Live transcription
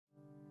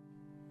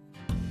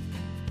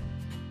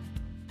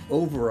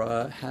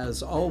Overaa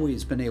has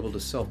always been able to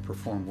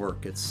self-perform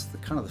work. It's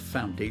kind of the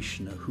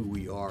foundation of who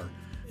we are.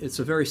 It's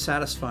a very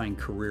satisfying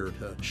career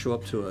to show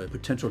up to a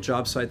potential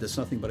job site that's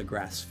nothing but a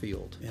grass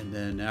field. And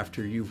then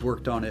after you've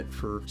worked on it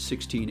for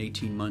 16,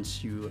 18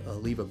 months, you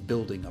leave a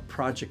building, a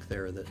project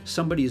there that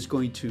somebody is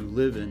going to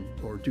live in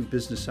or do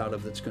business out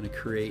of that's going to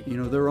create,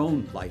 their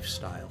own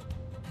lifestyle.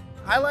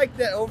 I like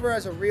that Overaa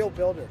is a real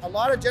builder. A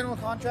lot of general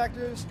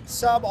contractors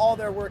sub all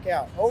their work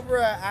out.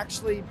 Overaa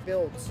actually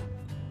builds.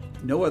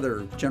 No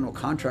other general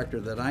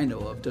contractor that I know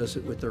of does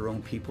it with their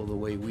own people the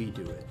way we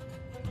do it.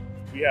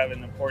 We have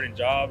an important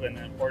job and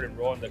an important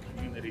role in the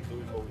community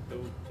doing what we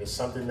do. It's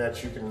something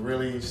that you can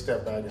really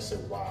step back and say,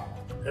 wow,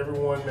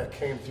 everyone that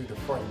came through the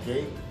front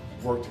gate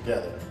worked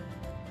together.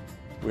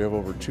 We have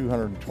over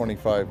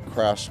 225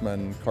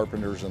 craftsmen,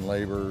 carpenters, and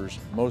laborers.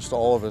 Most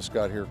all of us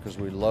got here because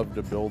we love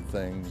to build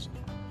things.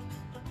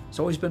 It's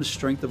always been a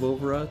strength of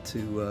Overaa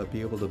to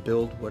be able to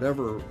build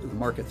whatever the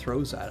market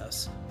throws at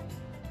us.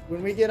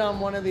 When we get on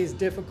one of these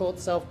difficult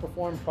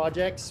self-performed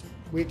projects,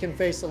 we can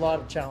face a lot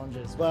of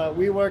challenges, but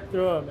we work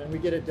through them and we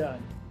get it done.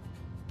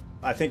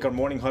 I think our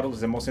morning huddle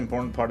is the most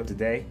important part of the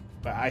day.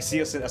 But I see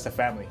us as a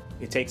family.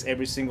 It takes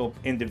every single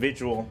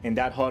individual in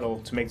that huddle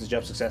to make this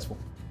job successful.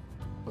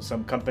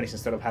 Some companies,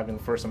 instead of having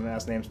first and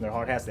last names in their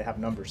hard hats, they have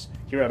numbers.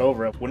 Here at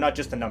Overaa, we're not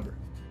just a number.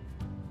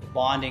 The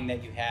bonding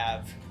that you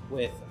have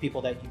with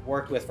people that you've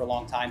worked with for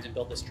long times and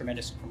built this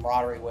tremendous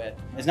camaraderie with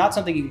is not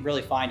something you can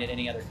really find at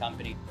any other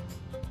company.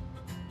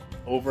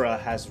 Overaa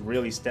has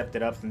really stepped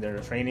it up in their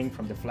training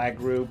from the flag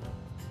group.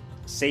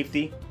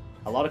 Safety,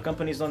 a lot of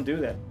companies don't do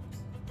that.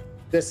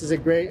 This is a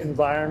great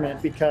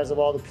environment because of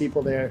all the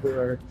people there who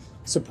are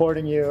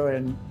supporting you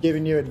and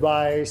giving you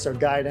advice or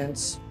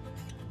guidance.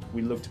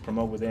 We look to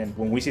promote within.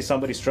 When we see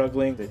somebody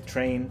struggling, they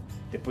train,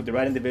 they put the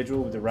right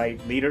individual with the right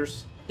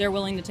leaders. They're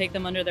willing to take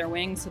them under their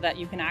wing so that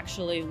you can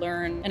actually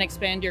learn and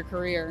expand your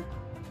career.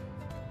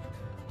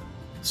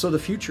 So the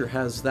future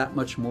has that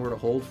much more to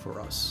hold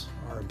for us.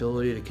 Our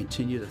ability to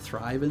continue to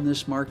thrive in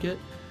this market,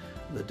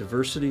 the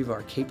diversity of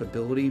our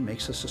capability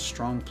makes us a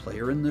strong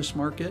player in this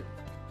market.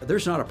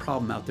 There's not a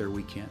problem out there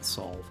we can't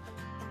solve.